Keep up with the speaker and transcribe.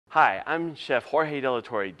Hi, I'm Chef Jorge De La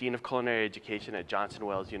Torre, Dean of Culinary Education at Johnson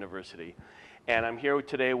Wales University. And I'm here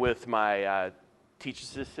today with my teacher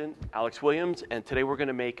assistant, Alex Williams, and today we're going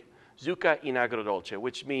to make Zucca in Agrodolce,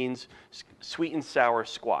 which means sweet and sour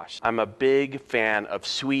squash. I'm a big fan of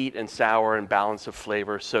sweet and sour and balance of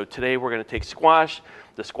flavor, so today we're going to take squash.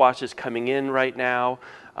 The squash is coming in right now.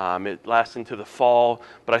 It lasts into the fall,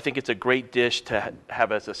 but I think it's a great dish to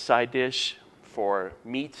have as a side dish for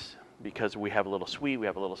meats, because we have a little sweet, we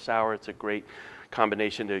have a little sour. It's a great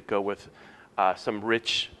combination to go with some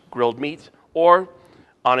rich grilled meats, or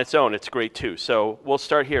on its own, it's great too. So we'll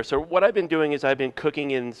start here. So what I've been doing is I've been cooking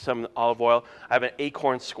in some olive oil. I have an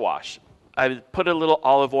acorn squash. I put a little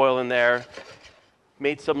olive oil in there,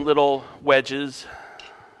 made some little wedges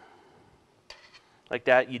like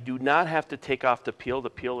that. You do not have to take off the peel. The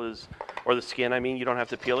peel is, or the skin, I mean, you don't have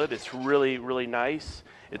to peel it. It's really, really nice.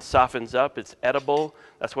 It softens up, it's edible.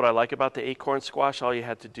 That's what I like about the acorn squash. All you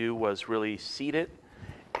had to do was really seed it.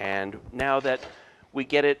 And now that we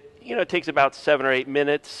get it, it takes about 7 or 8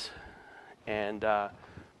 minutes, and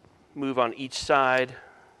move on each side,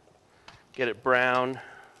 get it brown. You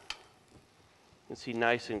can see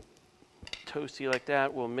nice and toasty like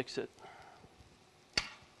that. We'll mix it.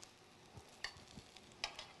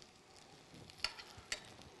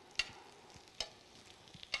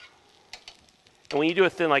 And when you do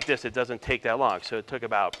it thin like this, it doesn't take that long. So it took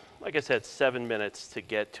about, like I said, 7 minutes to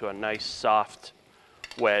get to a nice soft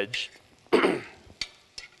wedge. I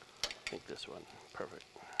think this one, perfect.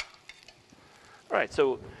 All right,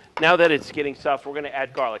 so now that it's getting soft, we're going to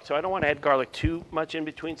add garlic. So I don't want to add garlic too much in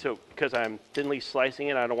between, so because I'm thinly slicing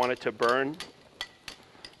it, I don't want it to burn.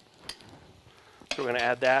 So we're going to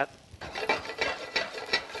add that.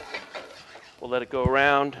 We'll let it go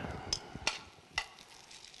around.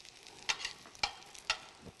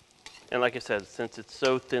 And like I said, since it's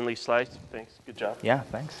so thinly sliced, thanks, good job. Yeah,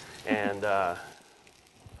 thanks. And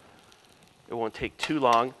it won't take too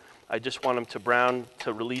long. I just want them to brown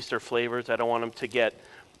to release their flavors. I don't want them to get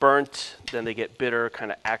burnt, then they get bitter,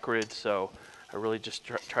 kind of acrid. So I really just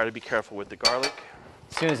try to be careful with the garlic.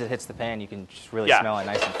 As soon as it hits the pan, you can just really smell it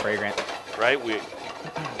nice and fragrant. Right? You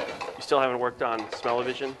still haven't worked on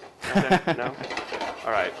smell-o-vision? No?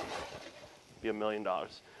 All right. Be $1 million.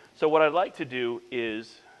 So what I'd like to do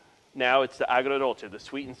is, now it's the agrodolce, the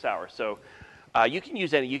sweet and sour. So you can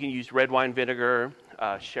use any. You can use red wine vinegar,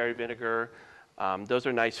 sherry vinegar. Those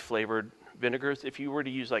are nice flavored vinegars. If you were to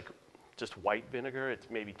use like just white vinegar, it's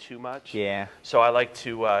maybe too much. Yeah. So I like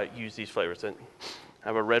to use these flavors. And I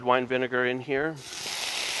have a red wine vinegar in here.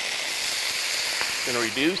 Going to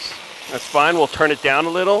reduce. That's fine. We'll turn it down a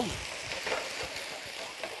little.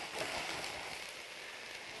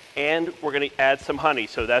 And we're going to add some honey.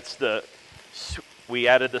 So that's we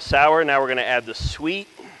added the sour. Now we're going to add the sweet.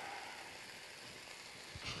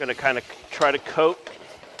 Going to kind of try to coat.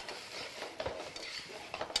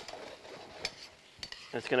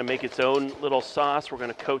 It's going to make its own little sauce. We're going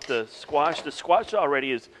to coat the squash. The squash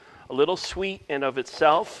already is a little sweet in of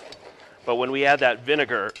itself, but when we add that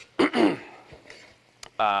vinegar, it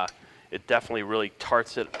definitely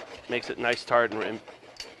tarts it, makes it nice tart.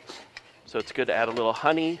 So it's good to add a little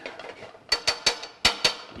honey.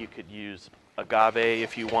 You could use agave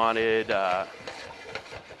if you wanted, but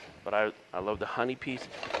I love the honey piece.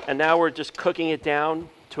 And now we're just cooking it down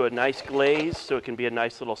to a nice glaze so it can be a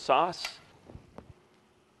nice little sauce.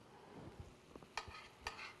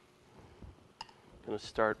 Going to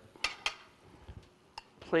start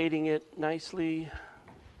plating it nicely.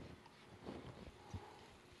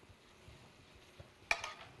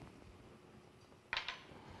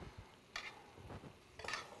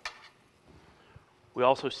 We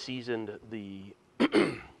also seasoned the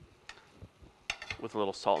with a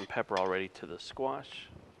little salt and pepper already to the squash.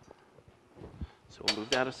 So we'll move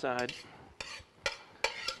that aside.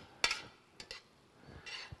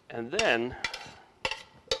 And then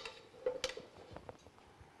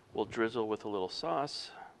we'll drizzle with a little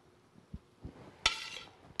sauce.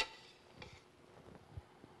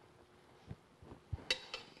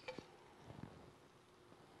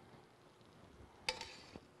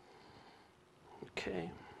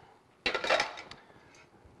 Okay.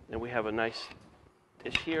 And we have a nice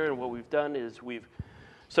dish here, and what we've done is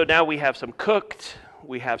so now we have some cooked,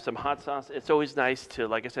 we have some hot sauce. It's always nice to,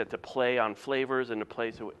 like I said, to play on flavors and to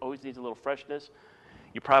play, so it always needs a little freshness.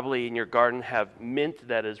 You probably in your garden have mint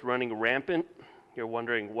that is running rampant. You're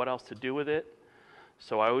wondering what else to do with it.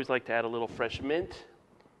 So I always like to add a little fresh mint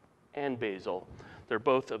and basil. They're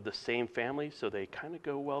both of the same family, so they kind of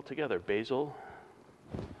go well together. Basil,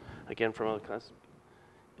 again from another class,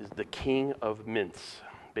 is the king of mints.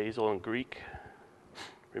 Basil in Greek,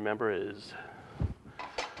 remember, is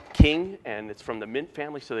king, and it's from the mint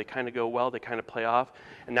family, so they kind of go well. They kind of play off.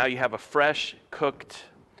 And now you have a fresh, cooked,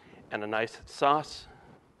 and a nice sauce.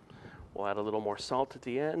 We'll add a little more salt at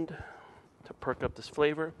the end to perk up this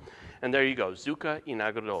flavor. And there you go, Zucca in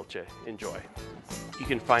Agrodolce. Enjoy. You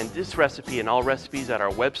can find this recipe and all recipes at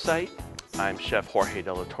our website. I'm Chef Jorge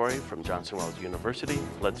De La Torre from Johnson Wales University.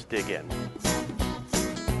 Let's dig in.